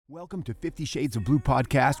Welcome to 50 Shades of Blue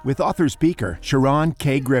podcast with author-speaker Sharon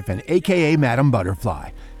K. Griffin, a.k.a. Madam Butterfly.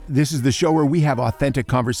 This is the show where we have authentic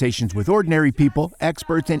conversations with ordinary people,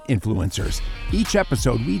 experts, and influencers. Each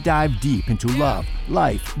episode, we dive deep into love,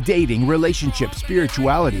 life, dating, relationships,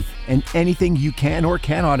 spirituality, and anything you can or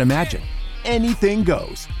cannot imagine. Anything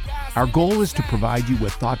goes. Our goal is to provide you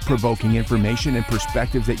with thought-provoking information and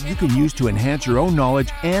perspectives that you can use to enhance your own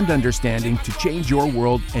knowledge and understanding to change your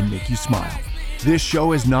world and make you smile. This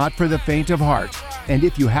show is not for the faint of heart, and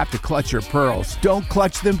if you have to clutch your pearls, don't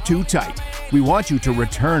clutch them too tight. We want you to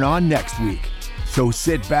return on next week. So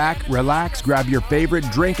sit back, relax, grab your favorite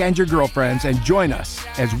drink and your girlfriends, and join us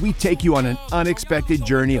as we take you on an unexpected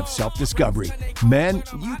journey of self-discovery. Men,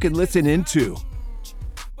 you can listen in too.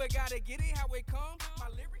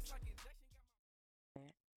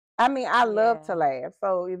 I mean, I love to laugh.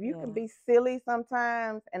 So if you can be silly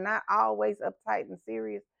sometimes and not always uptight and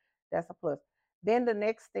serious, that's a plus. Then the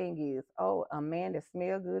next thing is, a man that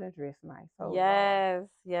smells good and dress nice. Oh, yes.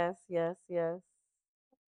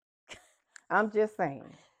 I'm just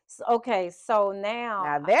saying. Okay, so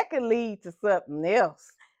now that could lead to something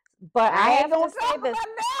else. But I ain't have gonna to talk say about this.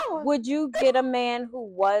 that one. Would you get a man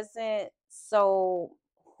who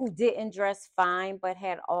didn't dress fine but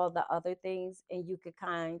had all the other things, and you could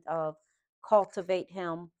kind of cultivate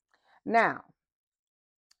him? Now,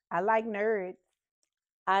 I like nerds.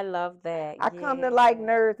 I love that. I come to like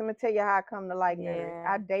nerds. Let me tell you how I come to like nerds.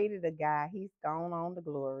 I dated a guy. He's gone on the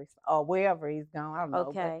glory or wherever he's gone. I don't know.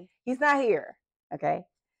 Okay. But he's not here. Okay.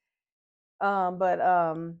 But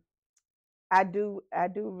I do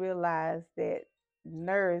realize that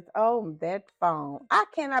nerds. Oh, that phone. I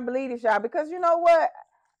cannot believe this, y'all, because you know what?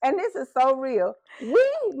 And this is so real. We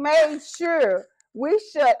made sure we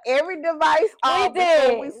shut every device off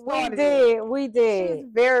before we started. We did. She's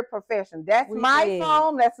very professional. That's my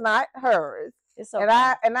phone. That's not hers. It's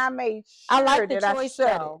okay. And I made sure I like the that choice, I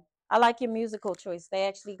shut though. I like your musical choice. They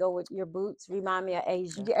actually go with your boots. Remind me of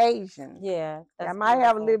Asian. Asian. Yeah. I might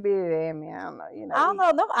have a little bit of that in me. I don't know. You know. I don't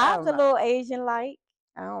know. No, I have a little Asian like.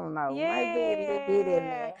 I don't know. Yeah. Might be a little bit in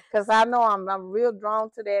there. Because I know I'm real drawn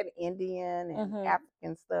to that Indian and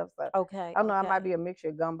African stuff. So okay. I know I might be a mixture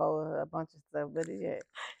of gumbo or a bunch of stuff, but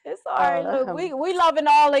it's all right. Look, we loving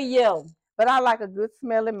all of you. But I like a good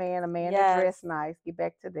smelling man, a man that dressed nice. Get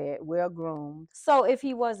back to that. Well groomed. So if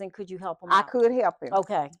he wasn't, could you help him out? I could help him.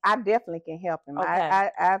 Okay. I definitely can help him. Okay.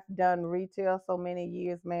 I've done retail so many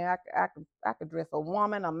years, man. I could dress a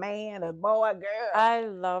woman, a man, a boy, a girl. I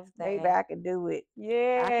love that. Maybe I could do it.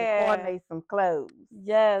 Yeah. I can coordinate some clothes.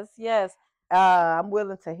 Yes. I'm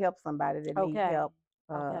willing to help somebody that needs help.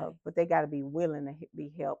 But they got to be willing to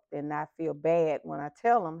be helped and not feel bad when I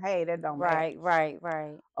tell them, hey, that don't matter. Right.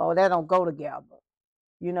 Oh, that don't go together.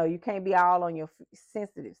 You know, you can't be all on your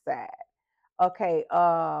sensitive side. Okay.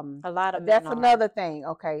 A lot of that's another thing.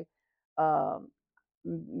 Okay. I'm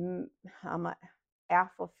an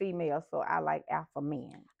alpha female, so I like alpha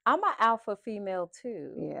men. I'm an alpha female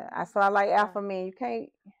too. Yeah. So I like alpha men. You can't.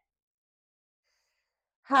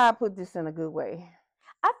 How I put this in a good way?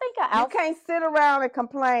 I think you can't sit around and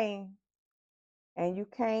complain, and you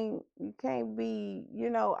can't be,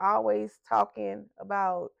 always talking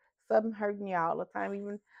about something hurting you all the time.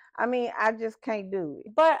 Even, I just can't do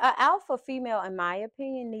it. But an alpha female, in my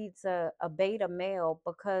opinion, needs a beta male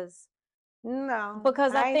because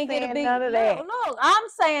I think it'll be none of that. Look, I'm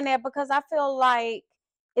saying that because I feel like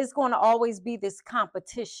it's going to always be this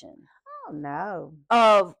competition. Oh no!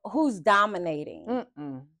 Of who's dominating.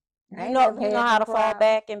 You know how to fall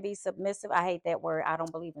back and be submissive. I hate that word. I don't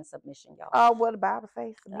believe in submission, y'all. Oh, what the Bible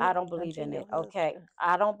says? I don't believe in it. Okay,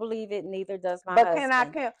 I don't believe it. Neither does my husband.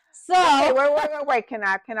 Wait. Can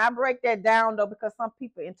I break that down though? Because some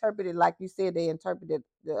people interpret it like you said. They interpreted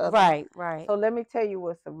the other. Right. So let me tell you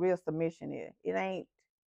what the real submission is. It ain't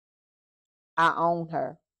I own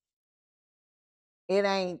her. It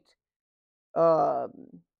ain't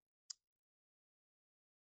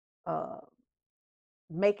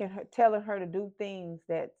telling her to do things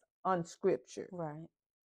that's unscriptured. Right.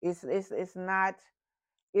 It's not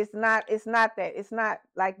that. It's not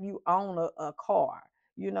like you own a car.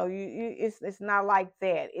 It's not like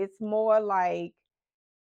that. It's more like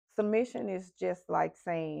submission is just like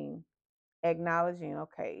saying, acknowledging,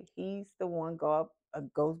 okay, he's the one God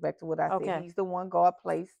goes back to what I said. He's the one God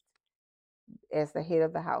placed as the head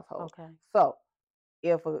of the household. Okay. So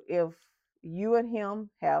if you and him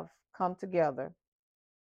have come together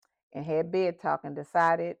and had bed talk and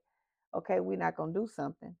decided, okay, we're not going to do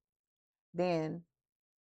something, then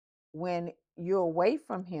when you're away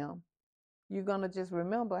from him, you're going to just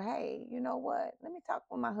remember, hey, you know what? Let me talk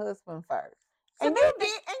with my husband first. And you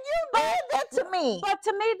did that to me. But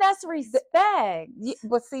to me, that's respect.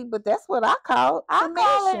 But that's what I call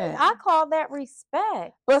submission. I call that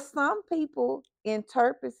respect. But some people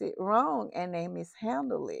interpret it wrong and they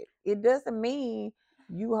mishandle it. It doesn't mean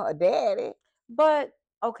you are a daddy. But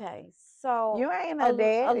okay, so you ain't a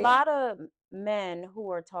daddy. A lot of men who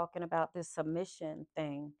are talking about this submission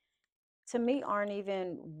thing, to me, aren't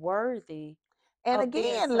even worthy. And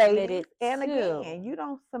again, ladies, and again, you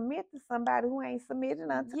don't submit to somebody who ain't submitted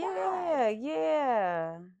unto God.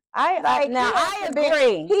 Yeah. I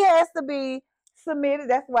agree. He has to be submitted.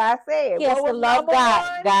 That's why I said he has to love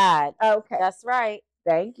God. Okay, that's right.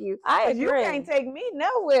 Thank you. I agree. You can't take me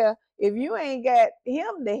nowhere if you ain't got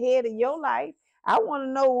him the head of your life. I want to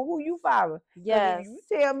know who you follow. Yes. If you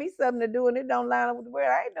tell me something to do and it don't line up with the word,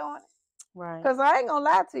 I ain't doing it. Right. Because I ain't gonna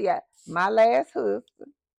lie to you. My last husband,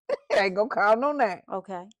 I ain't gonna call no name.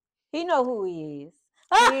 Okay. He know who he is.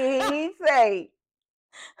 he say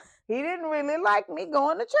he didn't really like me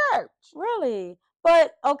going to church. Really?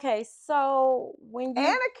 But okay, so when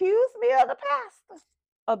you accused me of the pastor.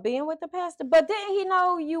 Of being with the pastor. But didn't he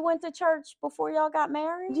know you went to church before y'all got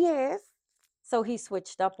married? Yes. So he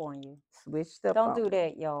switched up on you. Switched up. Don't do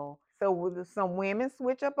that, y'all. So some women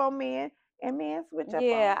switch up on men and men switch up on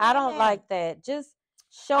women. Yeah, I don't like that. Just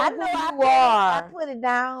show who you are. I put it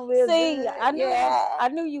down real good. I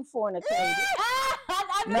knew you fornicated.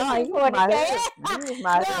 I knew you fornicated.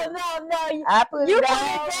 No. I put it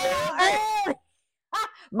down.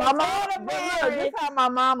 My mom, this is how my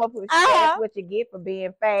mama put it. That's what you get for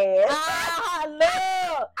being fast.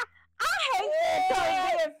 Look. I hate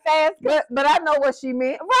that being fast. But I know what she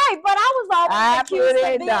meant. Right, but I was always accused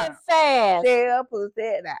of being fast. She'll put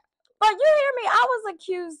that out. But you hear me? I was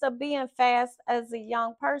accused of being fast as a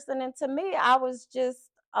young person. And to me, I was just,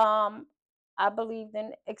 I believed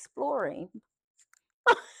in exploring.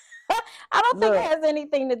 I don't think it has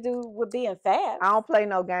anything to do with being fast. I don't play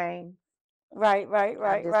no games. Right.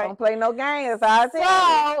 I just don't play no games.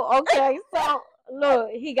 Okay, so look,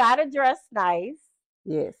 he got to dress nice.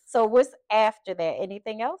 Yes. So what's after that?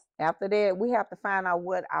 Anything else? After that, we have to find out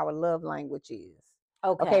what our love language is.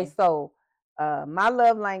 Okay. So my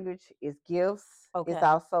love language is gifts. Okay. It's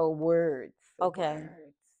also words. Okay.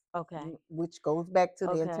 Okay. Which goes back to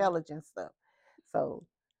the intelligence stuff. So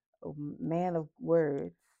man of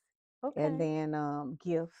words. Okay. And then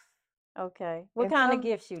gifts. Okay. What kind of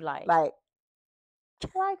gifts you like? Like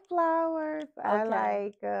flowers. Okay. I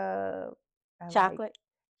like chocolate.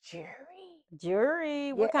 Like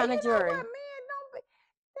jewelry. What kind of jewelry? Know what,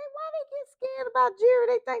 man, why they get scared about jewelry?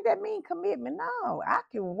 They think that means commitment. No, I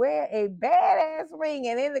can wear a badass ring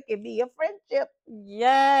and it can be a friendship.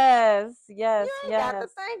 Yes. You ain't got to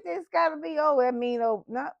think it's got to be, no,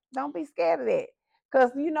 don't be scared of that. Because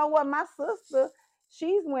you know what? My sister,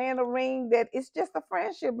 she's wearing a ring that it's just a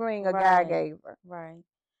friendship ring a guy gave her. Right.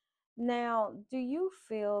 Now, do you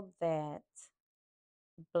feel that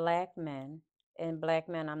black men, and black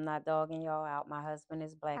men, I'm not dogging y'all out. My husband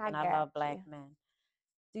is black and I love black men.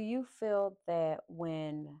 Do you feel that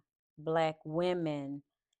when black women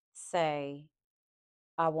say,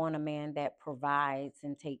 I want a man that provides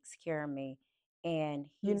and takes care of me, and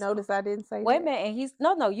you notice I didn't say wait that? a minute, and he's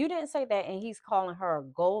no, you didn't say that, and he's calling her a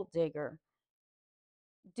gold digger.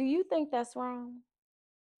 Do you think that's wrong?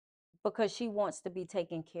 Because she wants to be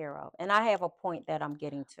taken care of. And I have a point that I'm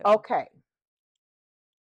getting to. Okay.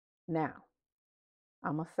 Now,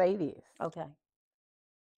 I'm going to say this. Okay.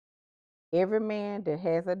 Every man that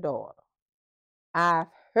has a daughter, I've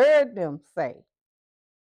heard them say,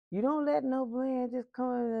 you don't let no man just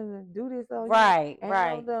come and do this on you. Right.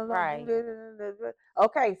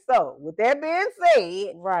 Okay, so with that being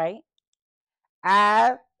said, right.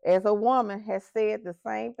 I, as a woman, has said the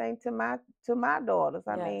same thing to my daughters.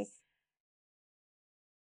 I mean,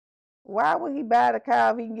 why would he buy the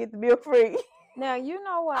cow if he can get the milk free? Now, you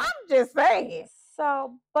know what? I'm just saying.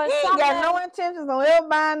 So, but he ain't got no intentions on ever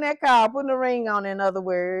buying that cow, putting a ring on, in other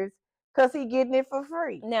words, because he getting it for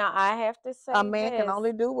free. Now, I have to say a man can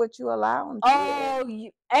only do what you allow him to. Oh, you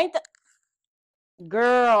ain't the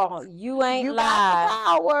girl, you ain't you lied.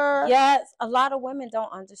 Got the power. Yes, a lot of women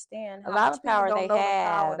don't understand how much power they have. The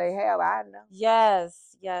power they have. I know.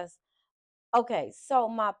 Yes. Okay, so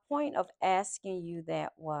my point of asking you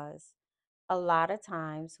that was, a lot of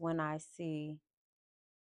times when I see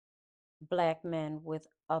black men with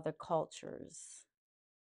other cultures,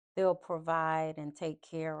 they'll provide and take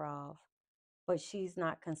care of, but she's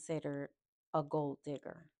not considered a gold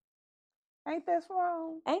digger. Ain't that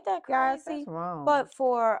wrong? Ain't that crazy? Guys, that's wrong. But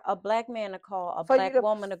for a black man to call a black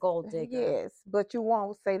woman a gold digger. Yes, but you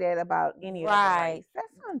won't say that about any other race. That's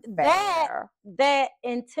unfair. That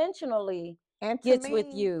intentionally and gets me,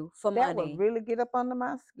 with you for that money. would really get up under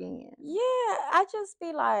my skin. Yeah, I just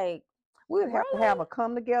be like, we would have really? to have a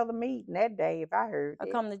come together meeting that day if I heard A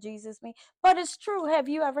it. come to Jesus meeting. But it's true. Have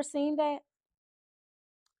you ever seen that?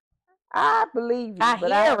 I believe you, I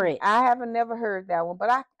but hear it. I haven't never heard that one, but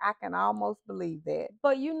I can almost believe that.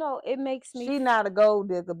 But you know, it makes me. She not a gold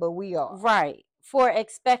digger, but we are. Right. For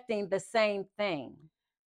expecting the same thing.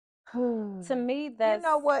 To me, that's. You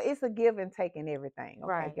know what? It's a give and take in everything.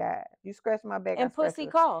 Okay, right. guys. You scratch my back, and I scratch pussy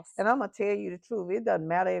yours. costs. And I'm gonna tell you the truth. It doesn't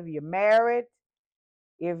matter if you're married,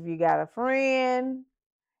 if you got a friend,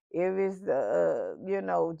 if it's you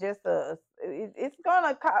know, just it's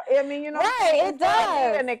gonna cost. I mean, you know, right, it's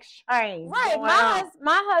gonna be an exchange. Right.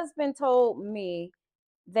 My husband told me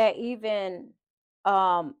that even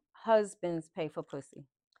husbands pay for pussy.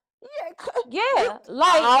 Yeah,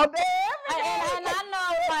 like all day, and I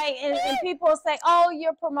know, like, and people say, "Oh,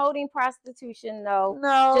 you're promoting prostitution." No,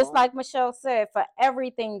 no, just like Michelle said, for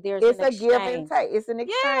everything there's it's an a give and exchange. take. It's an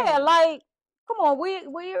exchange. Yeah, like, come on,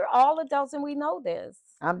 we're all adults and we know this.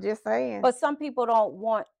 I'm just saying. But some people don't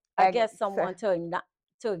want, I guess, someone to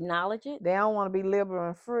acknowledge it. They don't want to be liberal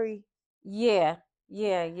and free. Yeah.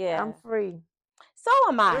 I'm free. So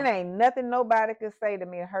am I. It ain't nothing nobody could say to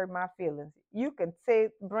me to hurt my feelings. You can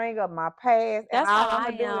bring up my past, that's and all I'm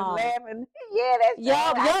gonna do is laugh and yeah, that's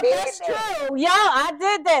true. That's true. Yeah, I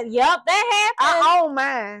did that. Yep, that happened. I own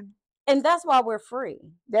mine, and that's why we're free.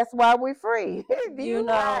 That's why we're free. you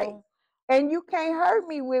know. Right. And you can't hurt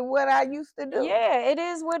me with what I used to do. Yeah, it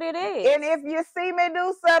is what it is. And if you see me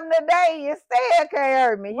do something today, you still can't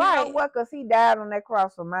hurt me. Right. You know what? Because he died on that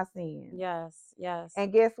cross for my sins. Yes.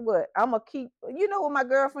 And guess what? I'm going to keep, you know what my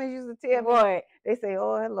girlfriends used to tell me? They say,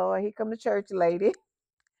 oh, Lord, here come the church lady.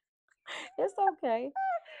 It's okay.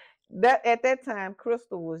 At that time,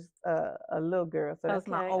 Crystal was a little girl. So that's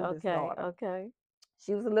my oldest daughter. Okay.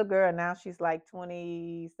 She was a little girl. Now she's like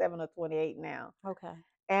 27 or 28 now. Okay.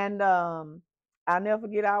 And I'll never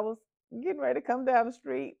forget, I was getting ready to come down the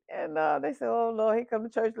street, and they said, "Oh Lord, here come the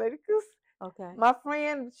church lady." Cause my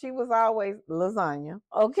friend, she was always lasagna.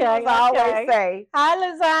 Okay. She was always say, "Hi,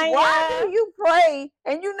 lasagna. Why do you pray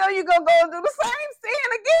and you know you're gonna go and do the same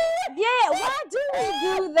sin again?" Yeah. Why do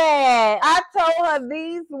we do that? I told her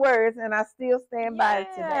these words, and I still stand by it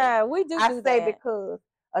today. Yeah, we do. I say because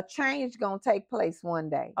a change gonna take place one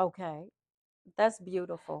day. Okay, that's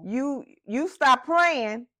beautiful. You stop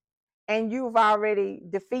praying, and you've already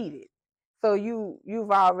defeated. So you've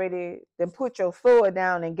already then put your sword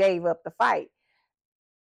down and gave up the fight.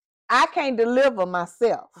 I can't deliver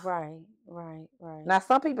myself. Right. Now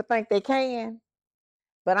some people think they can,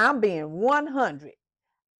 but I'm being 100.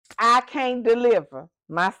 I can't deliver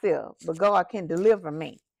myself, but God can deliver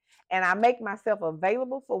me. And I make myself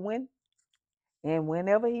available for when and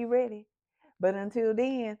whenever He's ready. But until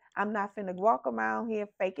then, I'm not finna walk around here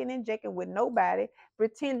faking and jaking with nobody,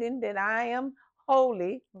 pretending that I am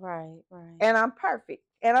holy. Right. And I'm perfect.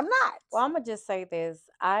 And I'm not. Well, I'm going to just say this.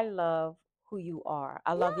 I love who you are.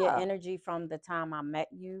 I love your energy from the time I met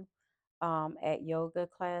you at yoga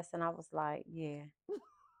class. And I was like,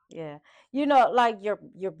 yeah. You know, like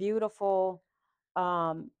you're beautiful.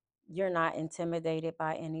 You're not intimidated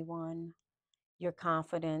by anyone. You're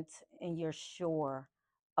confident and you're sure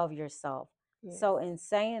of yourself. Yes. So in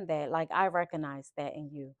saying that, like, I recognize that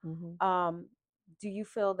in you. Mm-hmm. Do you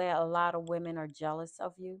feel that a lot of women are jealous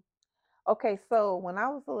of you? Okay, so when I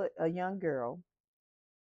was a young girl,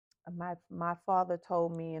 my father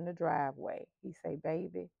told me in the driveway, he said,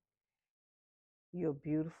 "Baby, you're a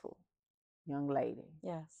beautiful young lady."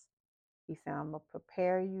 Yes. He said, "I'm gonna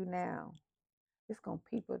prepare you now. It's gonna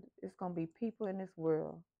be people in this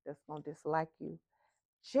world that's gonna dislike you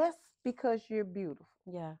just because you're beautiful."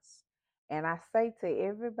 Yes. And I say to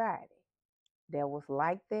everybody that was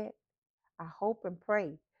like that, I hope and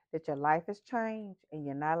pray that your life has changed and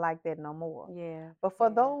you're not like that no more. Yeah. But for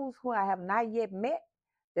those who I have not yet met,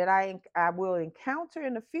 that I will encounter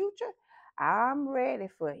in the future, I'm ready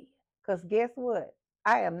for you. Because guess what?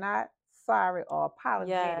 I am not sorry or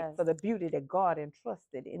apologetic for the beauty that God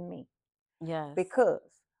entrusted in me. Yes. Because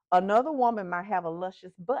another woman might have a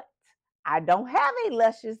luscious butt. I don't have a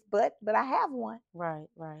luscious butt, but I have one. Right.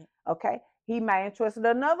 Okay. He might entrusted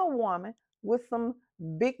another woman with some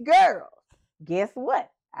big girls. Guess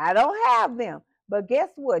what? I don't have them. But guess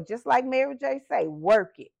what? Just like Mary J. say,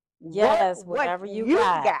 work it. Yes, work whatever what you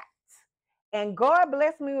got. And God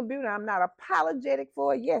bless me with beauty. I'm not apologetic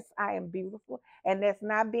for it. Yes, I am beautiful. And that's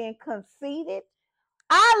not being conceited.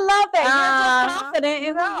 I love that. You're just confident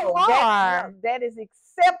in who you are. That is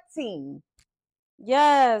accepting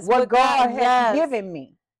what God has given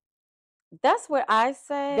me. That's what I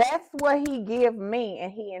said. That's what he gave me,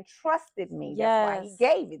 and he entrusted me. Yes. That's why he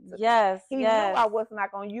gave it to me. He knew I was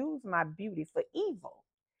not going to use my beauty for evil.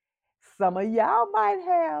 Some of y'all might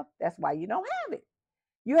have. That's why you don't have it.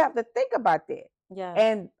 You have to think about that. Yes.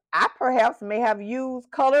 And I perhaps may have used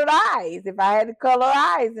colored eyes if I had to color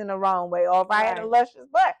eyes in the wrong way, or if I had a luscious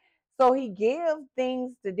butt. So he gives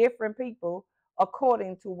things to different people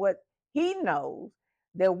according to what he knows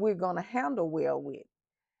that we're going to handle well with.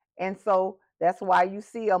 And so that's why you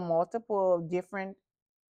see a multiple of different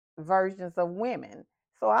versions of women.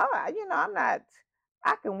 So I'm not,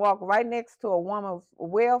 I can walk right next to a woman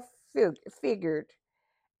well figured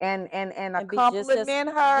and a compliment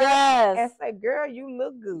her and say, girl, you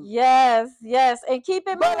look good. Yes. And keep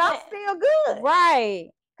it moving. But I'm still good. Right.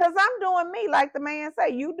 Because I'm doing me, like the man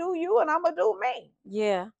say, you do you and I'm going to do me.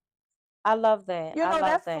 Yeah. I love that.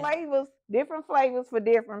 That's flavors, different flavors for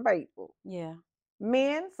different people. Yeah.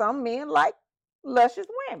 Some men like luscious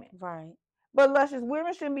women. Right. But luscious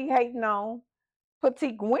women shouldn't be hating on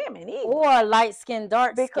petite women either. Or light skin,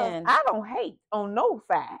 dark skin. Because I don't hate on no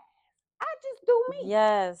side. I just do me.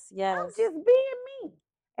 Yes. I'm just being me.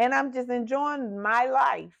 And I'm just enjoying my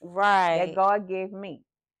life that God gave me.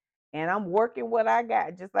 And I'm working what I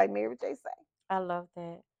got, just like Mary J say. I love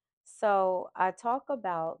that. So I talk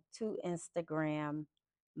about 2 Instagram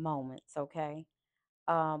moments, okay?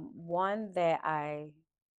 One that I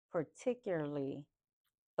particularly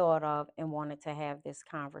thought of and wanted to have this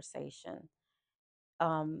conversation.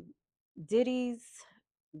 Diddy's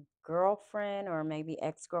girlfriend, or maybe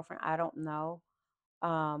ex-girlfriend, I don't know.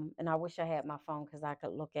 And I wish I had my phone because I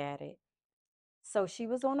could look at it. So she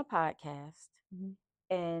was on a podcast,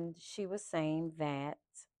 and she was saying that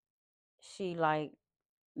she liked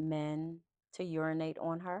men to urinate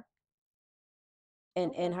on her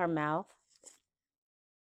and in her mouth,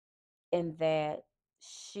 and that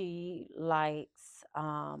she likes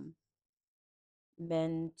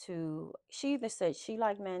men to, she either said she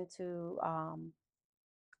liked men to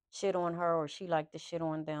shit on her, or she liked to shit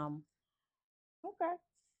on them. Okay.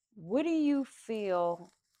 What do you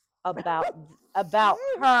feel about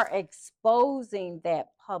her exposing that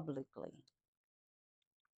publicly?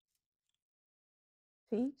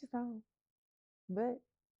 Teach his own. But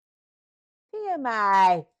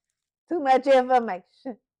TMI, too much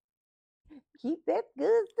information. Keep that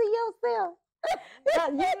good to yourself.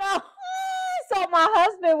 So my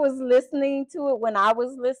husband was listening to it when I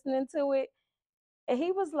was listening to it, and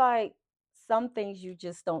he was like, some things you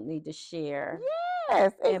just don't need to share.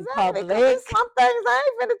 Yes, exactly. In public. Some things I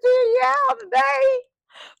ain't finna tell you out today.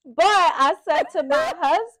 But I said to my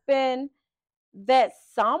husband that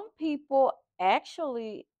some people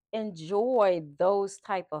actually enjoy those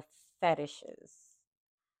type of fetishes.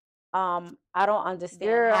 I don't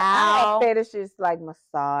understand how. I have fetishes like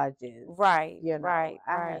massages. Right. I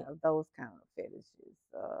have those kind of fetishes.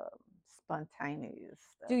 Spontaneous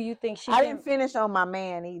stuff. Do you think I didn't finish on my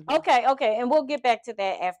man either. Okay. And we'll get back to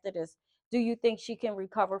that after this. Do you think she can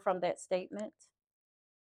recover from that statement?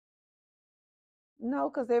 No,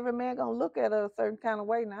 because every man gonna look at her a certain kind of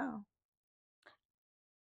way now.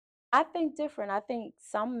 I think different. I think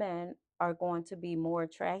some men are going to be more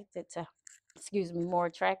attracted to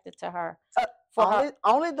her.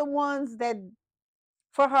 Only the ones that,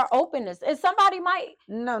 for her openness. And somebody might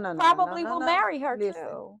probably will marry her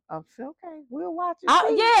too. Okay, we'll watch and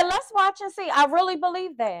see. Yeah, let's watch and see. I really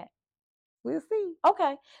believe that. We'll see.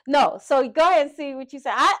 Okay. No, so go ahead and see what you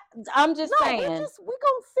say. I'm just saying. We're gonna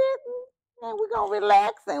sit and we're gonna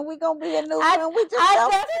relax and we're gonna be a new one.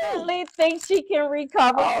 I definitely think she can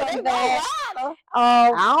recover from that. I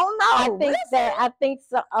don't know. I think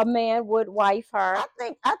a man would wife her.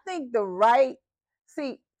 I think the right.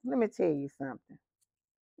 See, let me tell you something.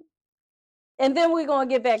 And then we're gonna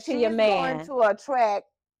get back to your man. She's going to attract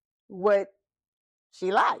what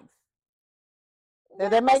she likes. Does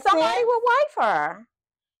that make sense? Somebody will wife her,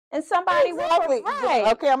 and somebody will. Right.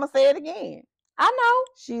 Okay, I'm gonna say it again. I know.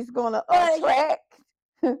 She's gonna attract.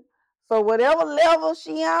 So whatever level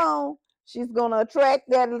she on, she's gonna attract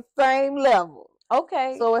that same level.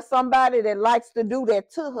 Okay. So it's somebody that likes to do that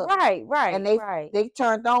to her. Right. And they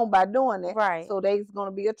turned on by doing that. Right. So they's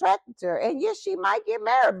gonna be attracted to her. And yes, she might get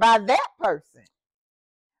married by that person.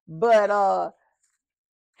 But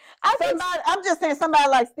I'm just saying somebody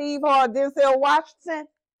like Steve Harvey, Denzel Washington,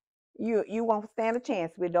 you won't stand a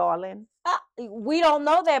chance with, darling. We don't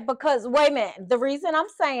know that because wait a minute. The reason I'm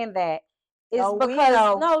saying that is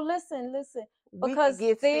because listen. Because we could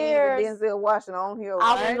get Steve and Denzel Washington on here.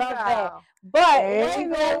 I would love that. But we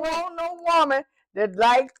don't want no woman that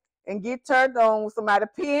like and get turned on with somebody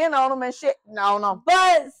peeing on them and shit. No.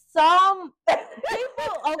 But some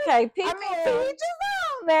people, okay, people. I mean, to each his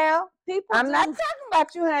own now. I'm not talking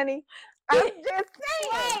about you, honey. I'm just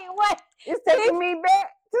saying. Wait. It's taking me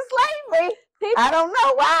back to slavery. I don't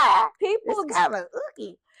know why. People it's kind of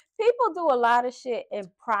ooky. People do a lot of shit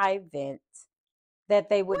in private that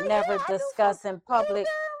they would never discuss in public.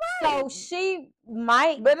 So she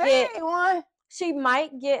might get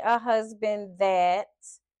a husband that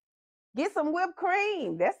get some whipped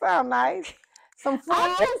cream. That sounds nice. Some food.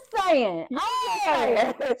 I'm just saying.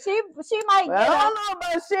 Yeah. She might get. I don't know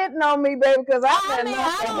about shitting on me, baby, because I mean,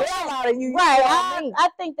 I don't hell out of you. Right. I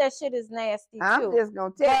think that shit is nasty too. I'm just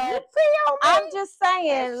gonna tell you. I'm just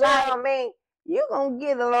saying, like, I mean, you gonna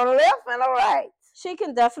get a little left and a right. She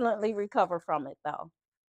can definitely recover from it, though.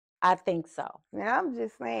 I think so. Now I'm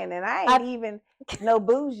just saying, and I ain't even no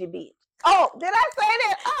bougie bitch. Oh, did I say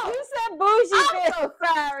that? Oh, you said bougie bitch. I'm so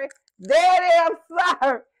sorry, Daddy. I'm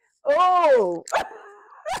sorry. Oh,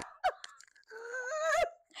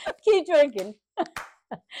 keep drinking.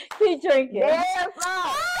 Keep drinking. Yes,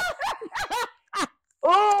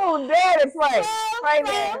 oh, Daddy, pray. Pray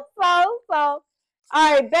there. So.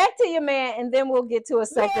 All right, back to your man, and then we'll get to a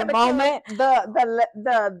second moment. Okay,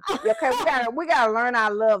 we gotta learn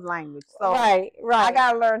our love language. So right. I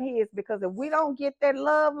gotta learn his, because if we don't get that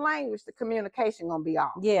love language, the communication gonna be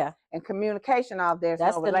off. Yeah. And communication off there.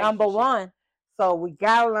 That's the number one. So we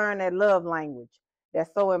gotta learn that love language. That's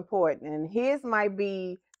so important. And his might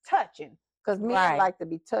be touching. Because men like to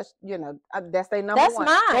be touched, that's their number one.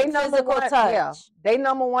 That's mine. Physical touch. Yeah, their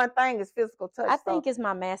number one thing is physical touch. I think it's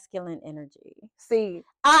my masculine energy. See,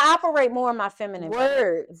 I operate more in my feminine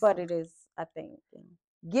words, but it is, I think.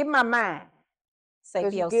 Get my mind.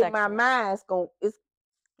 Sapiosexual. Get my mind.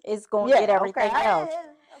 It's gonna get everything else.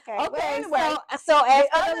 Okay. Well, anyway, so as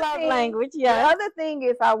for the love language, the other thing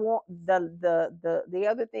is I want the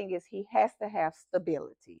other thing is he has to have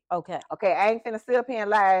stability. Okay. I ain't finna sit up here and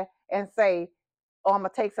lie and say, oh, I'm gonna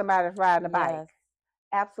take somebody that's riding a bike. Yes.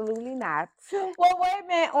 Absolutely not. Well, wait a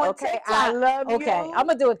minute. On TikTok, I love you. Okay, I'm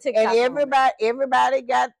gonna do a TikTok. And everybody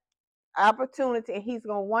got opportunity, and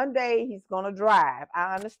one day he's gonna drive.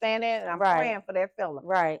 I understand that, and I'm praying for that fella.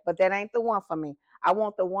 Right. But that ain't the one for me. I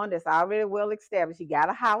want the one that's already well established. He got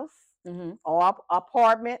a house or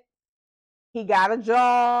apartment. He got a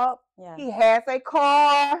job. Yeah. He has a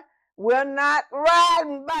car. We're not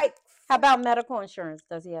riding bikes. How about medical insurance?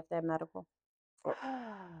 Does he have to have medical?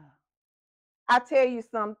 I tell you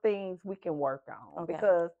some things we can work on,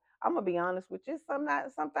 because I'm gonna be honest with you. Some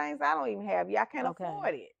things I don't even have. I can't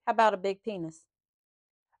afford it. How about a big penis?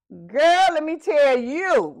 Girl, let me tell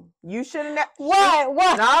you, you shouldn't.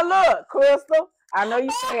 What? Now look, Crystal. I know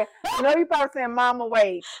you saying. I know you probably saying, "Mama,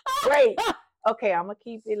 wait." Okay, I'm gonna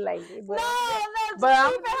keep it lady. But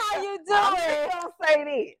I'm how you do it. I'm gonna say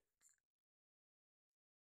this.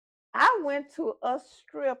 I went to a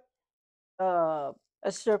strip club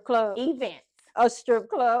event. A strip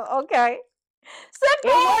club, okay. It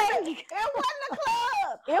wasn't a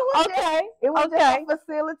club. It was just a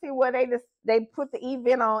facility where they put the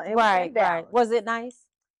event on and right. Was it nice?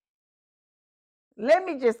 Let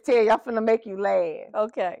me just tell you, I'm finna make you laugh.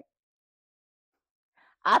 Okay.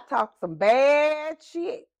 I talked some bad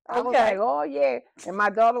shit. I was like, oh yeah. And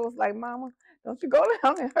my daughter was like, Mama, don't you go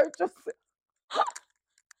down and hurt yourself.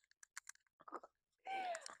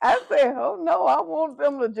 I said, oh no, I want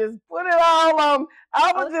them to just put it all on.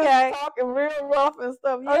 I was just talking real rough and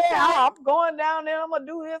stuff. Yeah, I'm going down there. I'm gonna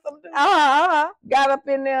do this. I'm doing Got up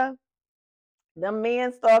in there. The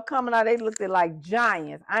men started coming out. They looked like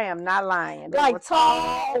giants. I am not lying. They like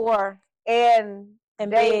tall and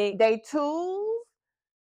big. They tools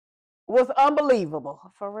was unbelievable.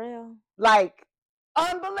 For real. Like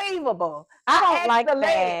unbelievable. I don't like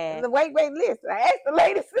that. Wait, listen. I asked the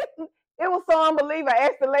lady sitting. It was so unbelievable. I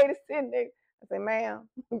asked the lady sitting there. I said, ma'am,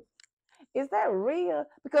 is that real?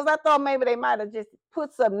 Because I thought maybe they might have just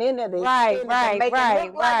put something in there. Right. I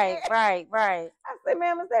said,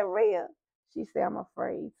 ma'am, is that real? She said, I'm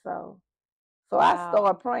afraid so. So I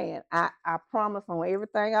started praying. I promise on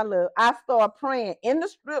everything I love. I started praying in the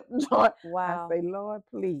strip joint. Wow. I say, Lord,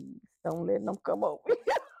 please don't let them come over here.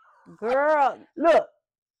 Girl, look,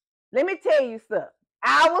 let me tell you something.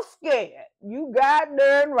 I was scared. You got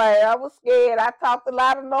darn right. I was scared. I talked a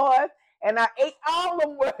lot of noise and I ate all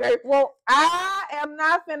them words. Well, I am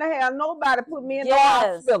not finna have nobody put me in the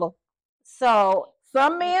hospital. So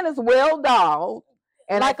some man is well dogged.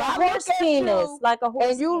 And like a horse penis. Like a horse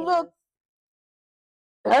penis. And you look.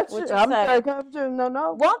 That's true. I'm saying,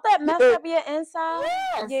 no. Won't that mess up your inside?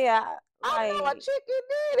 Yes. Yeah. I know a chick did.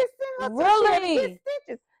 It sent her really?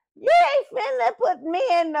 Stitches. You ain't finna put me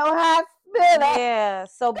in no hospital. that. Yeah.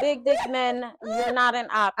 So big dick men, you're not an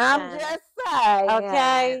option. I'm just saying.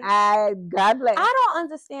 Okay. God bless. I don't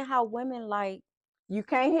understand how women like you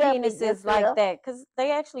can't help penises like that, because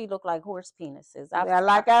they actually look like horse penises.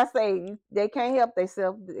 Like I say, they can't help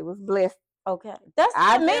themselves. It was blessed. Okay, that's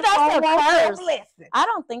to me. That's a curse. Blessing. I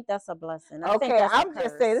don't think that's a blessing. I think that's I'm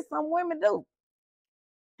just saying, some women do.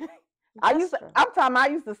 I used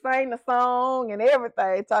to sing the song and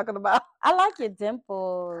everything, talking about. I like your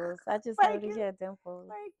dimples. I just noticed your dimples.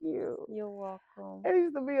 Thank you. You're welcome. There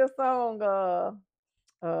used to be a song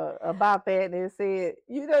about that, and it said,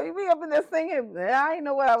 you know, you be up in there singing. I didn't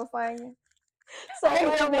know what I was singing. So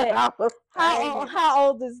wait a minute. How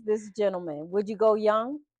old is this gentleman? Would you go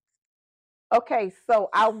young? Okay, so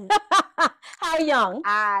I. How young?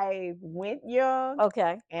 I went young.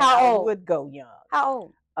 Okay. And how old? I would go young. How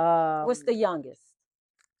old? What's the youngest?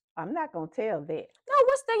 I'm not gonna tell that. No,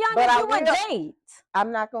 what's the youngest you would date?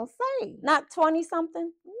 I'm not gonna say. Not 20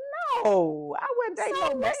 something? No, I wouldn't date no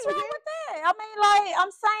baby. What's wrong with that? I mean, like,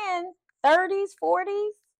 I'm saying 30s, 40s.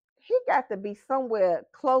 He got to be somewhere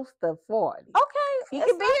close to 40. Okay. He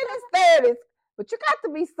can be in his 30s, but you got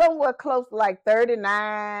to be somewhere close to like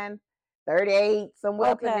 39, 38,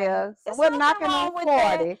 somewhere up in there. Somewhere knocking on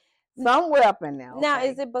 40. Somewhere up in there. Okay. Now,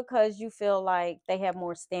 is it because you feel like they have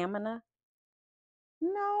more stamina?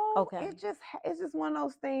 No. Okay. It's just one of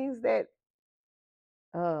those things that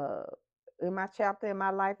in my chapter in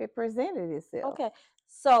my life, it presented itself. Okay.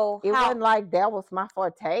 So it wasn't like that was my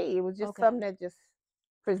forte. It was just something that just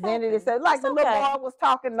presented itself. Like the little boy was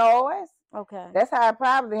talking noise. Okay. That's how it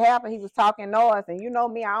probably happened. He was talking noise, and you know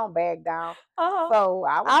me, I don't back down. So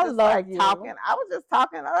I was just like talking. I was just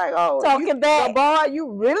talking like, oh, talking back. The boy, you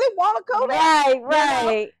really want to go there? Right,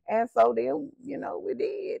 right. And so then, you know, we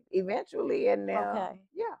did eventually, and yeah.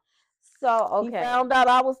 So okay. He found out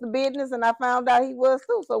I was the business, and I found out he was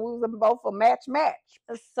too. So we was both a match.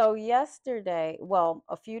 So yesterday, well,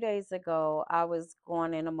 a few days ago, I was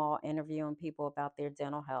going in a mall interviewing people about their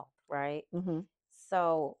dental health, right? Mm-hmm.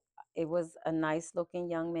 So it was a nice looking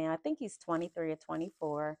young man. I think he's 23 or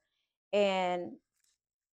 24. And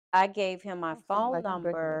I gave him my phone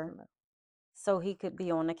number so he could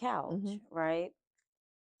be on the couch, right?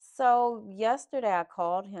 So yesterday I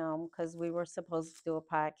called him because we were supposed to do a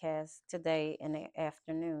podcast today in the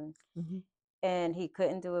afternoon. And he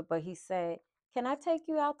couldn't do it, but he said, "Can I take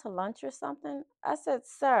you out to lunch or something?" I said,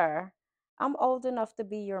 "Sir, I'm old enough to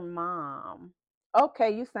be your mom."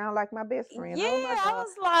 Okay, you sound like my best friend. Yeah, oh my God. I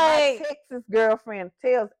was like, my Texas girlfriend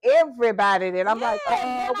tells everybody that. I'm like, we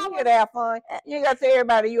here to have fun. You ain't got to tell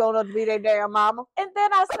everybody you don't know to be their damn mama. And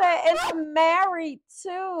then I said, and I'm married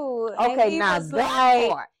too. Okay, now that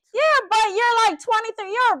part. Yeah, but you're like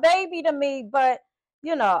 23. You're a baby to me. But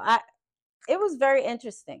you know, it was very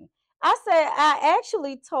interesting. I said, I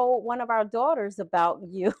actually told one of our daughters about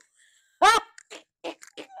you.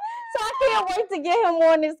 So I can't wait to get him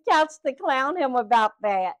on this couch to clown him about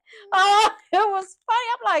that. It was funny.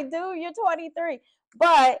 I'm like, dude, you're 23.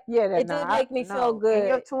 But it did make me feel good. In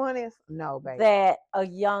your 20s? No, baby. That a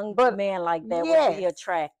young man like that would be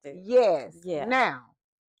attractive. Yes. Yeah. Now,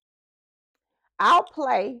 I'll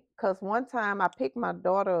play, because one time I picked my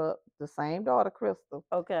daughter up, the same daughter, Crystal.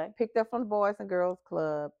 Okay. Picked up from the Boys and Girls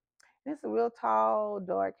Club. And it's a real tall,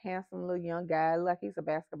 dark, handsome little young guy. Like he's a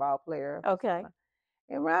basketball player. Okay.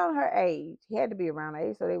 And around her age, he had to be around her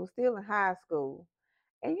age, so they were still in high school.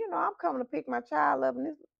 And you know, I'm coming to pick my child up,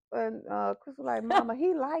 and Crystal like, "Mama,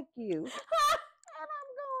 he like you." And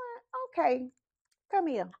I'm going, "Okay, come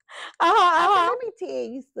here." Let me tell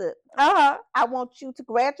you something. I want you to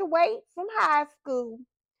graduate from high school.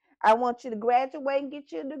 I want you to graduate and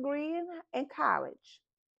get your degree in college.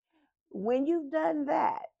 When you've done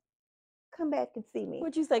that, come back and see me.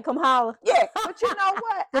 What'd you say? Come holler. Yeah, but you know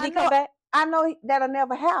what? Did he come back? I know that'll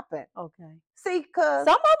never happen. Okay. See, because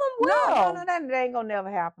some of them will. No, that ain't gonna never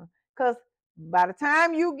happen. Because by the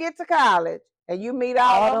time you get to college and you meet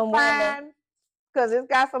all them fine, because it's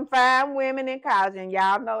got some fine women in college, and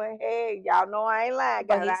y'all know, hey, y'all know I ain't lying,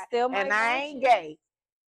 but he still might and I ain't gay.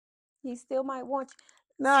 He still might want you.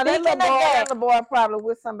 No, that little boy probably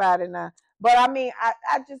with somebody now. But I mean,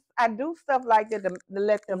 I do stuff like that to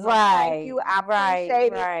let them know thank you, I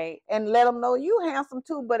appreciate it, and let them know you handsome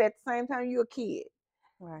too. But at the same time, you a kid.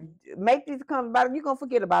 Right. Make these comments about it. You gonna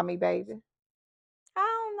forget about me, baby. I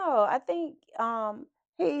don't know. I think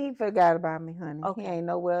he forgot about me, honey. Okay. He ain't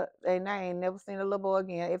nowhere, and I ain't never seen a little boy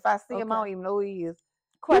again. If I see him, I don't even know who he is.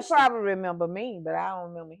 Question. He probably remember me, but I don't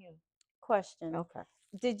remember him. Question. Okay.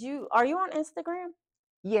 Are you on Instagram?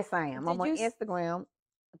 Yes, I am. I'm on Instagram.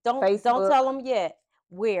 Don't tell them yet.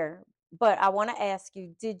 Where? But I want to ask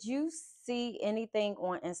you, did you see anything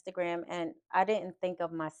on Instagram? And I didn't think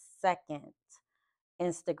of my second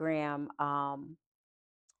Instagram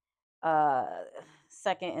uh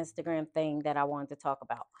second Instagram thing that I wanted to talk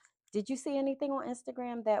about. Did you see anything on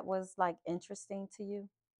Instagram that was like interesting to you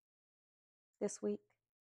this week?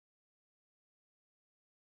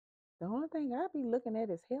 The only thing I'd be looking at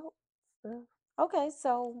is health stuff. Okay,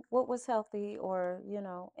 so what was healthy or,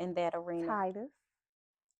 in that arena? Titus.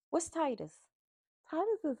 What's Titus?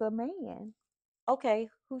 Titus is a man. Okay,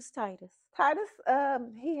 who's Titus? Titus,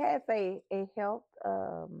 he has a health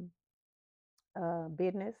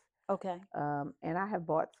business. Okay. And I have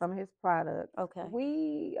bought some of his products. Okay.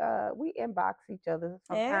 We inbox each other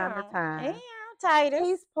from time to time. Yeah, Titus.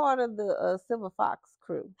 He's part of the Silver Fox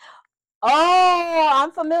crew. Oh,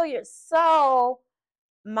 I'm familiar. So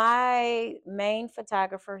my main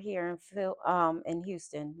photographer here in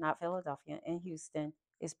Houston, not Philadelphia, in Houston,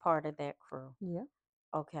 is part of that crew. Yeah.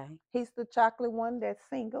 Okay. He's the chocolate one that's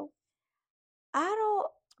single.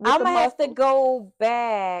 I'm gonna have to go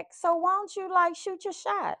back. So why don't you shoot your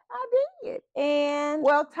shot? I did. And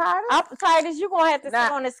well, Titus, you're gonna have to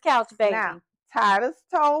sit on this couch, baby. Now, Titus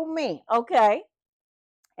told me. Okay.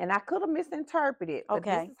 And I could have misinterpreted, but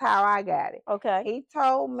okay. This is how I got it. Okay. He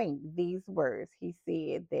told me these words. He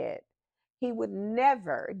said that he would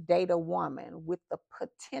never date a woman with the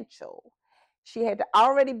potential. She had to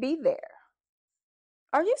already be there.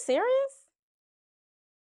 Are you serious?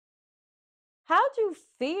 How'd you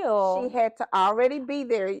feel? She had to already be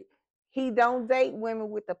there. He don't date women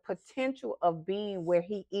with the potential of being where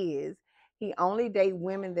he is. He only date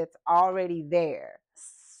women that's already there.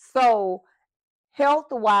 So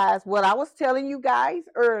health-wise, what I was telling you guys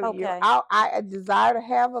earlier, I desire to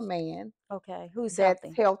have a man who's that's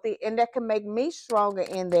healthy and that can make me stronger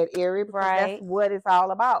in that area, because that's what it's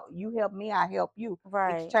all about. You help me, I help you.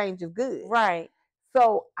 Exchange of goods.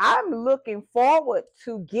 So I'm looking forward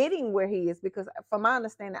to getting where he is, because from my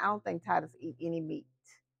understanding, I don't think Titus eat any meat.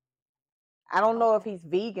 I don't know if he's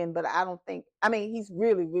vegan, but I don't think, he's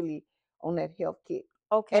really, really on that health kick.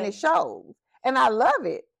 And it shows. And I love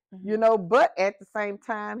it, but at the same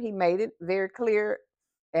time, he made it very clear.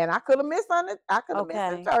 And I could have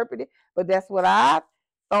misinterpreted, but that's what I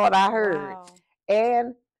thought I heard. Wow.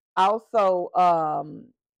 And also,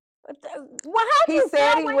 he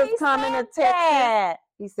said he was coming to Texas.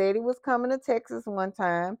 He said he was coming to Texas one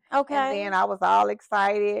time. Okay. And then I was all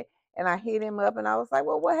excited and I hit him up and I was like,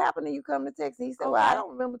 well, what happened to you coming to Texas? He said, well, I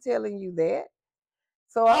don't remember telling you that.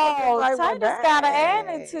 So I was like, Titus got an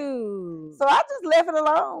attitude. So I just left it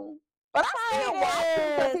alone. But I still watch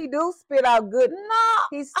him because he do spit out good. No.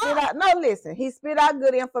 He spit out, no, listen, he spit out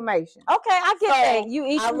good information. Okay, I get that. You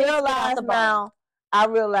eat I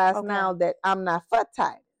realize now that I'm not for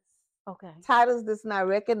Titus. Okay. Titus does not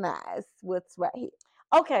recognize what's right here.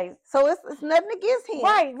 Okay. So it's nothing against him.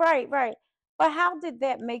 Right. But how did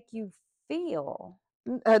that make you feel?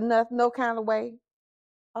 No kind of way.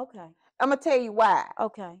 Okay. I'm going to tell you why.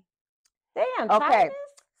 Okay. Damn, okay. Titus?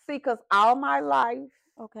 See, because all my life,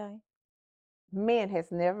 okay, men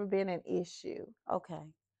has never been an issue. Okay.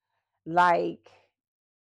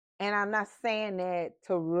 And I'm not saying that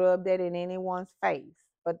to rub that in anyone's face,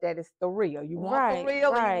 but that is the real. You want the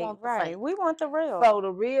real, or you want the fake? We want the real. So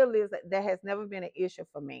the real is that has never been an issue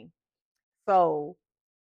for me. So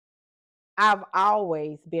I've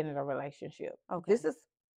always been in a relationship. Okay. This is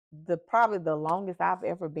probably the longest I've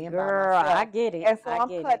ever been by myself. I get it. And so I'm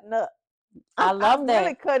cutting up. I love that. I'm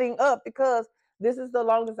really cutting up because this is the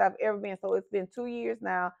longest I've ever been. So it's been 2 years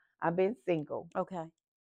now. I've been single. Okay.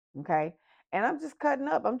 And I'm just cutting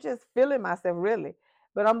up. I'm just feeling myself, really.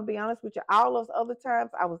 But I'm going to be honest with you. All those other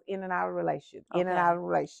times, I was in and out of relationship. In and out of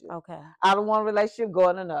relationship. Okay. Out of one relationship, go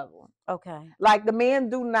in another one. Okay. Like the men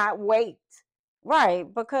do not wait. Right.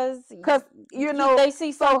 Because they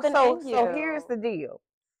see something in you. So here's the deal.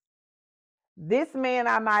 This man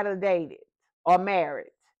I might have dated or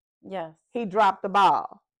married. Yes. He dropped the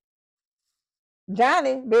ball.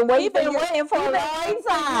 Johnny been waiting for a long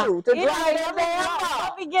time to drop that ball.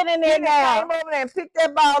 I'll be getting there now. He came over there and picked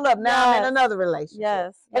that ball up. Now I'm in another relationship.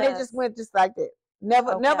 Yes. And it just went just like that.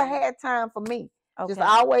 Never had time for me. Just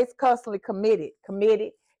always constantly committed.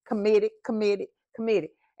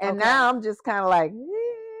 And now I'm just kind of like,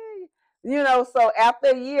 so after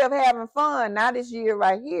a year of having fun, now this year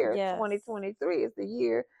right here, 2023 is the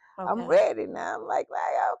year. I'm ready now. I'm like,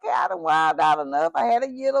 okay, I done wild out enough. I had a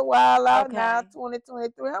year to wild out. Now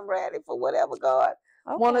 2023, I'm ready for whatever God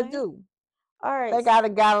want to do. All right. I think I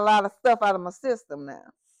done got a lot of stuff out of my system now.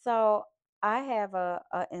 So I have a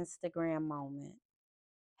Instagram moment.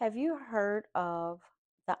 Have you heard of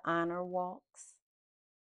the honor walks?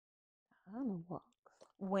 Tunnel walks.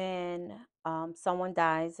 When someone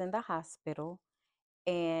dies in the hospital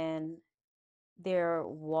and they're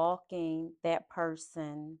walking that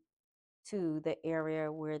person to the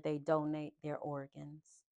area where they donate their organs.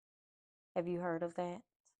 Have you heard of that?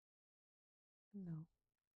 No.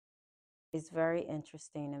 It's very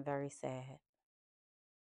interesting and very sad.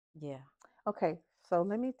 Yeah. Okay, so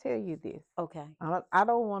let me tell you this. Okay. I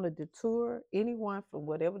don't want to deter anyone from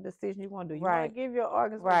whatever decision you want to do. You want to Right. give your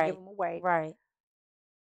organs, Right. give them away. Right.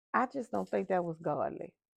 I just don't think that was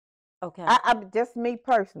godly. Okay. I just me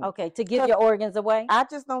personally. Okay, to give your organs away? I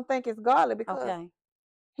just don't think it's godly because Okay.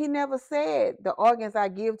 he never said the organs I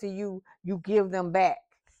give to you, you give them back.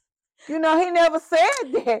 You know, he never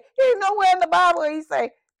said that. There's nowhere in the Bible where he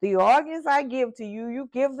say, the organs I give to you, you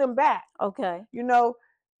give them back. Okay. You know,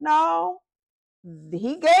 no,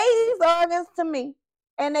 he gave his organs to me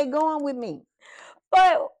and they going with me.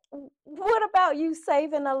 But what about you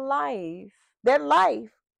saving a life? That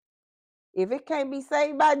life, if it can't be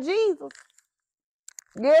saved by Jesus,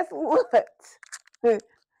 guess what? If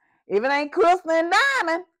it ain't crystal and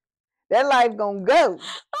diamond, that life gonna go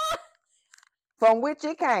from which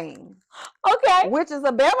it came. Okay. Which is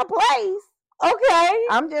a better place. Okay.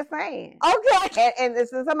 I'm just saying. Okay. And if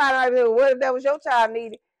somebody might be, what if that was your child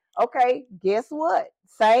needed? Okay, guess what?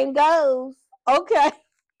 Same goes. Okay.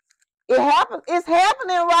 It happens. It's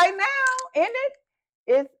happening right now,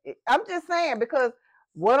 isn't it? I'm just saying, because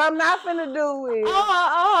what I'm not finna do is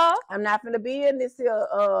I'm not finna be in this here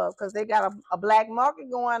because they got a black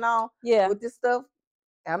market going on with this stuff.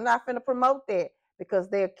 I'm not finna promote that because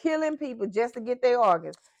they're killing people just to get their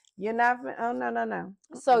organs. You're not. Oh no.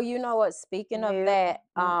 So you know what? Speaking of that,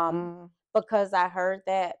 because I heard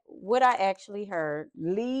that, what I actually heard.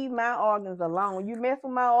 Leave my organs alone. When you mess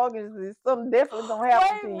with my organs, something different gonna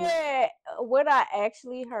happen to you. What I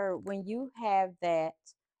actually heard, when you have that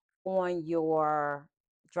on your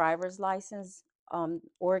driver's license,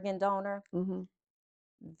 organ donor,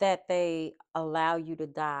 that they allow you to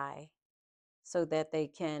die so that they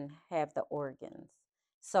can have the organs.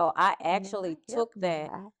 So I actually took that.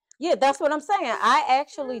 Yeah, that's what I'm saying. I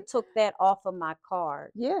actually took that off of my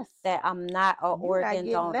card. Yes. That I'm not an organ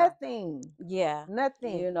donor. Nothing. Yeah.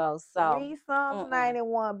 Nothing. You know, so read Psalm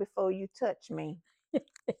 91 before you touch me.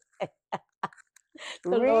 The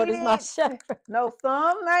Lord is my shepherd. No,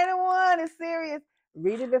 Psalm 91 is serious.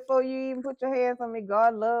 Read it before you even put your hands on me.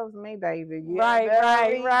 God loves me, baby. You right.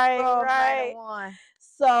 Psalm 91.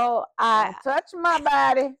 So don't touch my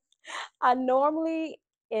body. I normally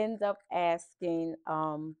end up asking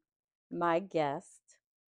my guest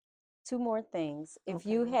two more things. If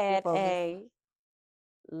you had a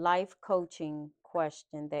life coaching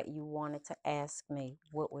question that you wanted to ask me,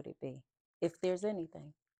 what would it be? If there's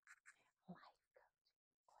anything.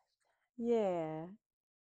 Yeah.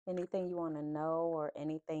 Anything you want to know or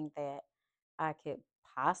anything that I could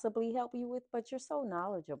possibly help you with, but you're so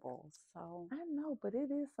knowledgeable. So I know, but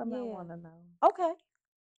it is something I want to know. Okay.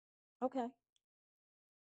 Okay.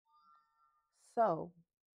 So,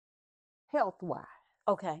 health-wise.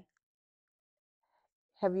 Okay.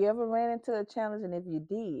 Have you ever ran into a challenge? And if you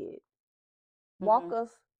did, walk us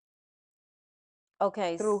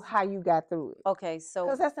through how you got through it. Okay, so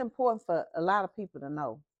because that's important for a lot of people to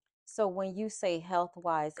know. So when you say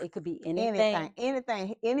health-wise, it could be anything.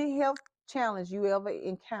 Any health challenge you ever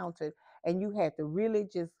encountered, and you had to really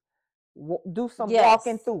just do some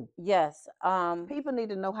walking through. Yes. People need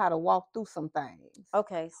to know how to walk through some things.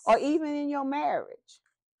 Okay. Or even in your marriage.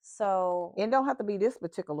 So it don't have to be this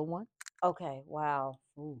particular one. Okay. Wow.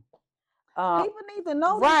 People need to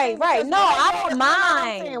know. Right. No, I don't mind.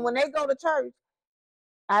 I'm saying when they go to church,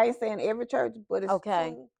 I ain't saying every church, but it's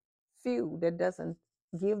too few that doesn't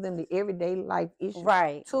give them the everyday life issues,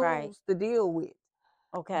 tools to deal with.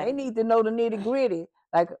 Okay. They need to know the nitty gritty,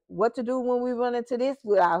 like what to do when we run into this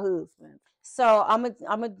with our husbands. So I'm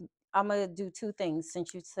gonna do two things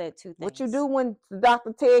since you said two things. What you do when the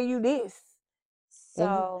doctor tell you this?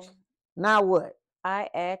 So now what? I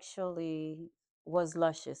actually was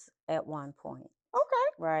luscious at one point. Okay.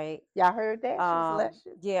 Right. Y'all heard that? She's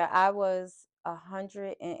luscious. Yeah, I was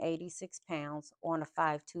 186 pounds on a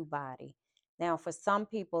 5'2" body. Now, for some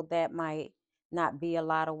people, that might not be a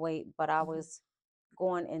lot of weight, but I was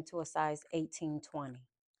going into a size 18, 20.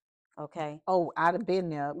 Okay. Oh, I'd have been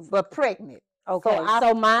there, but pregnant. Okay.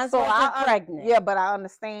 So mine wasn't pregnant. Yeah, but I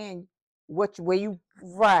understand where you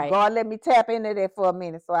God let me tap into that for a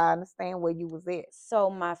minute, so I understand where you was at. So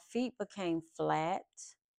my feet became flat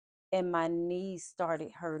and my knees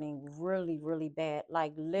started hurting really, really bad.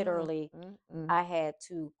 Like literally, I had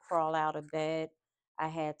to crawl out of bed. I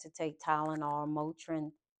had to take Tylenol or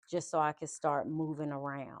Motrin just so I could start moving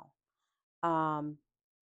around.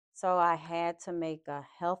 So I had to make a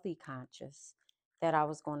healthy conscious that I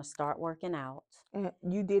was going to start working out. And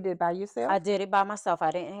you did it by yourself? I did it by myself.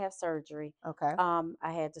 I didn't have surgery. Okay.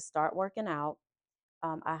 I had to start working out.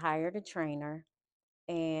 I hired a trainer,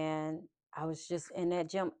 and I was just in that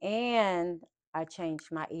gym, and I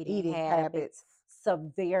changed my eating habits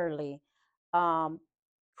severely. Um,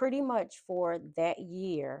 Pretty much for that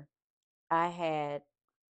year, I had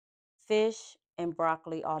fish and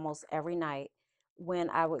broccoli almost every night. When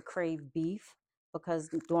I would crave beef, because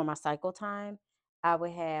during my cycle time, I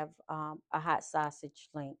would have a hot sausage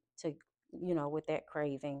link to, with that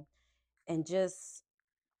craving, and just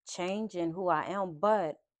changing who I am.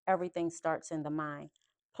 But everything starts in the mind.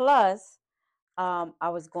 Plus, I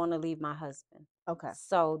was going to leave my husband. Okay.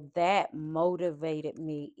 So that motivated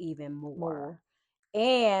me even more.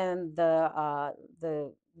 And the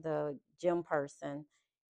gym person,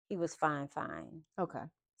 he was fine. Okay.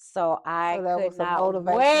 So I So that could was a not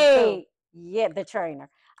motivation too. wait. Yeah, the trainer.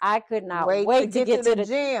 I could not Wait to wait to get get to to the the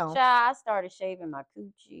gym. child. I started shaving my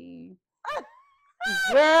coochie.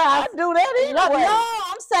 Girl, I do that anyway. No,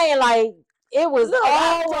 I'm saying like it was Look,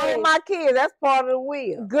 I told always my kids that's part of the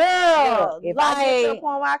will. Look, girl. if I get to the Like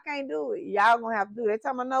point where I can't do it, y'all gonna have to do it. They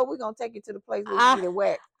tell me no, we're gonna take you to the place where you get it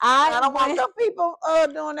waxed. I don't want went. some people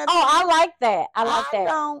doing that. Oh, I like that. I like that.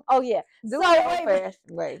 don't Oh yeah. do So it wait a minute.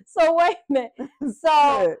 old-fashioned way. So wait a minute.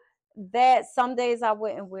 So Good. that some days I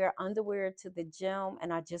wouldn't wear underwear to the gym,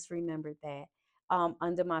 and I just remembered that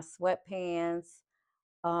under my sweatpants.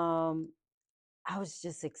 Um, I was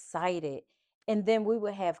just excited, and then we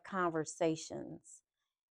would have conversations,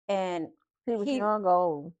 and He was young,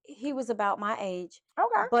 old. he was about my age,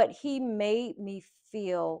 Okay. but he made me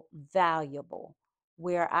feel valuable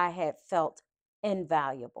where I had felt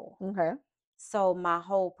invaluable. Okay. So my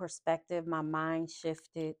whole perspective, my mind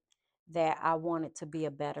shifted that I wanted to be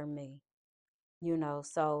a better me.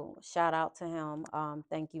 So shout out to him.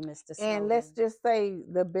 Thank you, Mr. Snowden. And let's just say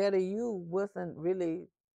the better you wasn't really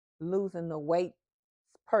losing the weight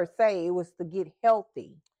per se. It was to get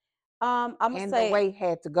healthy. I'm gonna and say the weight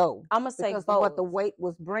had to go. I'm gonna say because both. what the weight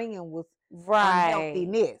was bringing was Right.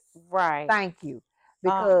 unhealthiness. Right. Thank you.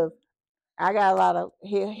 Because I got a lot of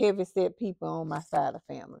heavy set people on my side of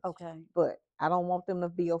the family. Okay. But I don't want them to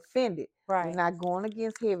be offended. Right. We're not going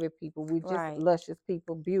against heavy people. We're just Right. luscious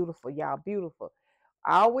people, beautiful, y'all beautiful.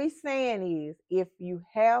 All we saying is if you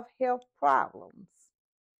have health problems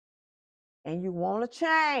and you want to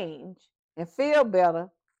change and feel better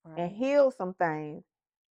and heal some things,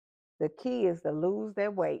 the key is to lose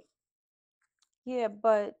that weight. Yeah,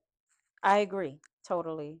 but I agree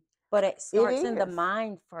totally. But it starts in the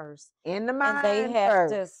mind first. In the mind, and they have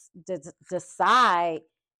first. to decide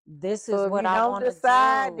this So is if what you I don't want to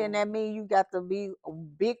decide, do. then that means you got to be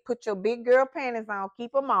big. Put your big girl panties on.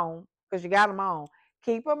 Keep them on because you got them on.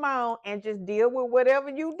 Keep them on and just deal with whatever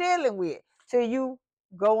you dealing with till you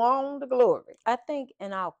go on to glory. I think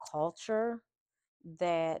in our culture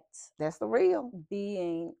that's the real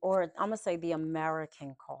being, or I'm gonna say the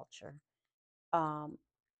American culture,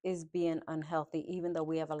 is being unhealthy, even though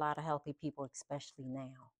we have a lot of healthy people, especially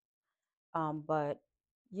now. But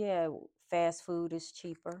yeah, fast food is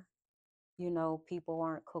cheaper. People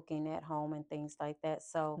aren't cooking at home and things like that.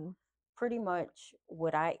 So pretty much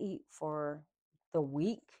what I eat for the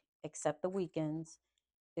week, except the weekends,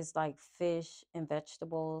 is like fish and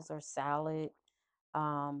vegetables or salad.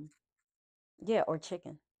 Um, yeah, or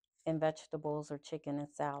chicken and vegetables or chicken and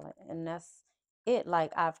salad. And that's it.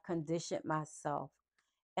 Like I've conditioned myself.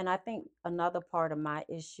 And I think another part of my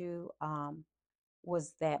issue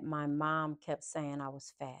was that my mom kept saying I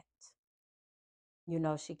was fat.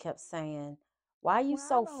 She kept saying, "Why are you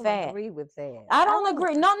so I don't fat?" agree with that. I don't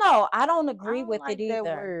agree. No, I don't agree I don't with like it either.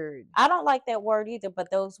 That word. I don't like that word either, but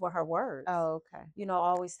those were her words. Oh, okay.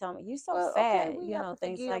 Always tell me, "You so well, fat," okay, we have to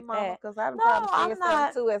things forgive like mama that. because I No, probably I'm said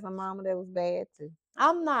not. something too as a mama that was bad too.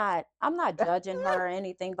 I'm not judging her or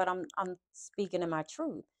anything, but I'm speaking in my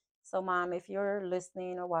truth. So, Mom, if you're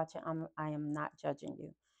listening or watching, I am not judging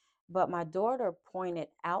you. But my daughter pointed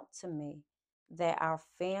out to me that our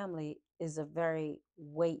family is a very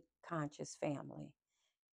weight conscious family.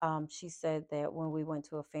 She said that when we went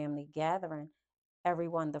to a family gathering,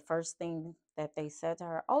 everyone, the first thing that they said to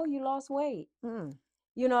her, "Oh, you lost weight."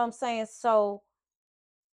 You know what I'm saying? So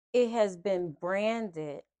it has been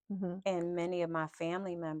branded and many of my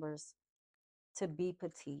family members to be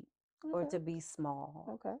petite or to be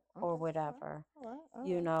small or whatever.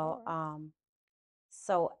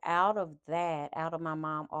 So out of that, out of my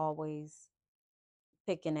mom always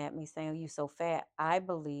picking at me saying, "You so fat," I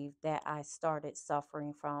believe that I started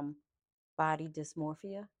suffering from body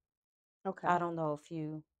dysmorphia. I don't know if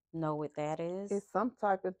you know what that is. It's some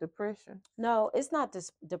type of depression. No, it's not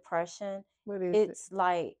depression. What is it? It's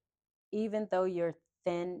like, even though you're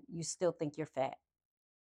thin, you still think you're fat.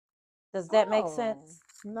 Does that make sense?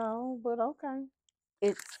 No, but okay.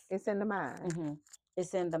 It's in the mind. Mm-hmm.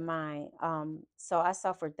 It's in the mind. So I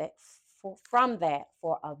suffered from that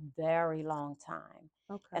for a very long time.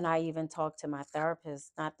 Okay. And I even talked to my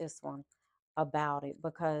therapist, not this one, about it,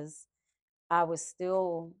 because I was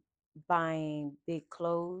still buying big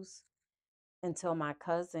clothes until my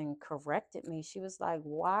cousin corrected me. She was like,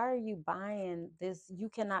 "Why are you buying this? You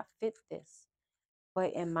cannot fit this."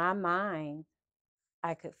 But in my mind,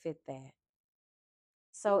 I could fit that.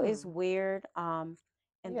 So it's weird. And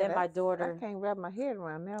then my daughter, I can't wrap my head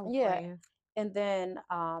around that one. yeah. And then,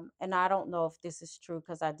 and I don't know if this is true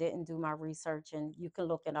because I didn't do my research, and you can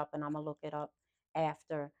look it up, and I'm gonna look it up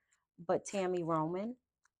after. But Tammy Roman,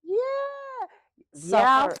 yeah,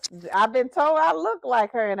 I've been told I look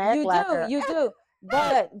like her and act like her. You do.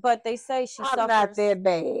 But they say she suffers. I'm not that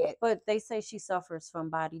bad. But they say she suffers from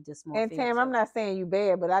body dysmorphia. And Tam, I'm not saying you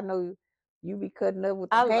bad, but I know you be cutting up with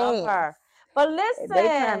the I hands. love her. But listen, they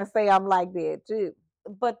trying to say I'm like that too.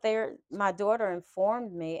 But my daughter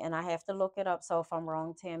informed me, and I have to look it up. So if I'm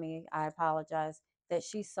wrong, Tammy, I apologize, that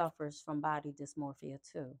she suffers from body dysmorphia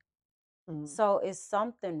too. So it's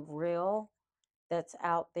something real that's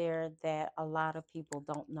out there that a lot of people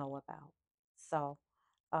don't know about. So,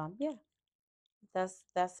 yeah,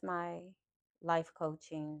 that's my life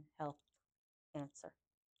coaching health answer.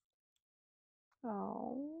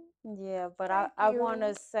 Oh, yeah, but I want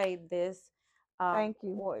to say this. Thank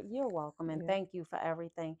you. Or you're welcome, and thank you for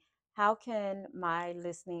everything. How can my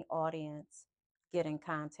listening audience get in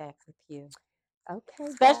contact with you? Okay,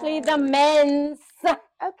 especially the men's.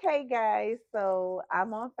 Okay, guys. So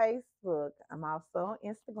I'm on Facebook. I'm also on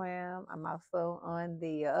Instagram. I'm also on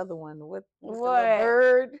the other one with the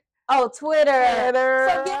bird. Oh, Twitter.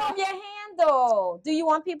 So give them your handle. Do you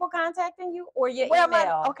want people contacting you or your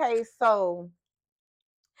email? Okay, so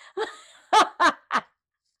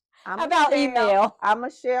email? I'm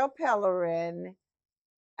Michelle Pellerin.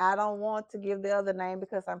 I don't want to give the other name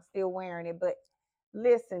because I'm still wearing it. But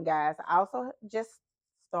listen, guys, I also just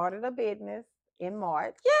started a business in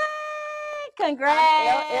March. Yay!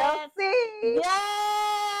 Congrats! LLC.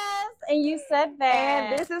 Yes! And you said that.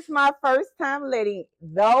 And this is my first time letting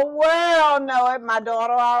the world know it. My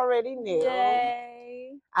daughter already knew.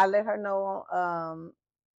 Yay! I let her know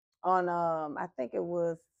on I think it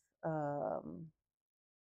was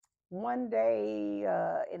one day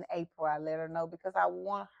in April. I let her know because I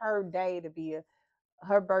want her day to be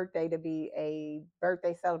her birthday to be a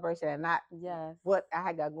birthday celebration and not what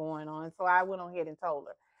I got going on. So I went on ahead and told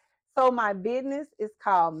her. So my business is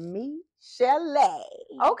called Michelle.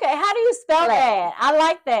 Okay, how do you spell that? I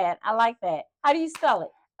like that. How do you spell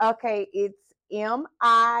it? Okay, it's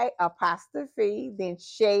MI apostrophe, then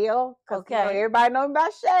Shell. Okay. You know, everybody knows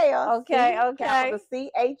about Shell. Okay. Capital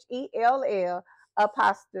CHELL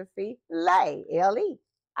apostrophe Lay, LE.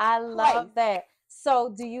 I love that. So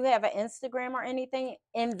do you have an Instagram or anything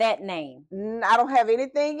in that name? I don't have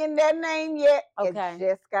anything in that name yet. Okay. It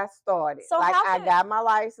just got started. So I got my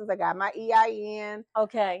license, I got my EIN.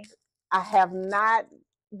 Okay. I have not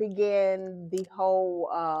began the whole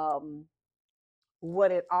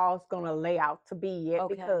what it all's gonna lay out to be yet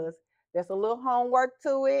because there's a little homework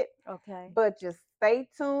to it. Okay. But just stay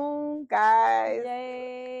tuned, guys.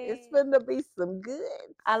 Yay. It's gonna be some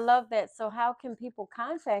good. I love that. So how can people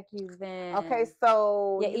contact you then? Okay,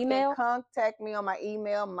 so your you email? can contact me on my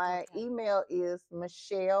email. My email is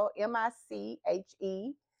Michelle, MICHELLEA,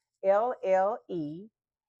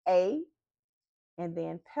 and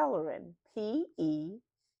then Pellerin, PELLERIN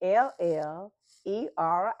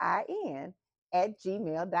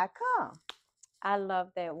 @gmail.com. I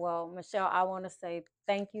love that. Well, Michelle, I want to say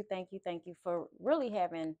thank you for really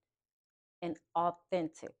having an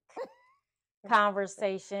authentic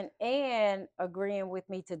conversation and agreeing with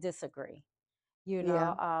me to disagree. You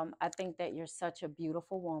know, I think that you're such a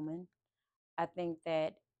beautiful woman. I think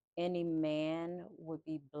that any man would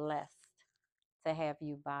be blessed to have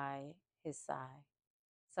you by his side.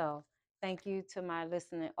 So thank you to my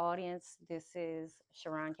listening audience. This is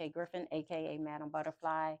Sharon K. Griffin, aka Madam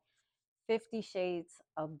Butterfly, 50 Shades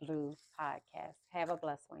of Blue podcast. Have a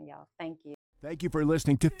blessed one, y'all. Thank you. Thank you for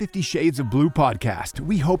listening to 50 Shades of Blue podcast.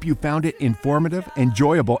 We hope you found it informative,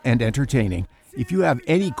 enjoyable, and entertaining. If you have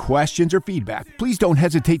any questions or feedback, please don't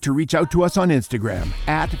hesitate to reach out to us on Instagram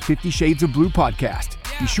at 50 Shades of Blue podcast.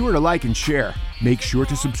 Be sure to like and share. Make sure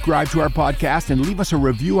to subscribe to our podcast and leave us a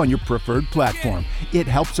review on your preferred platform. It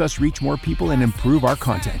helps us reach more people and improve our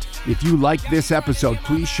content. If you liked this episode,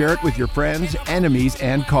 please share it with your friends, enemies,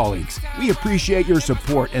 and colleagues. We appreciate your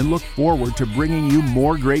support and look forward to bringing you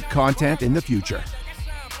more great content in the future.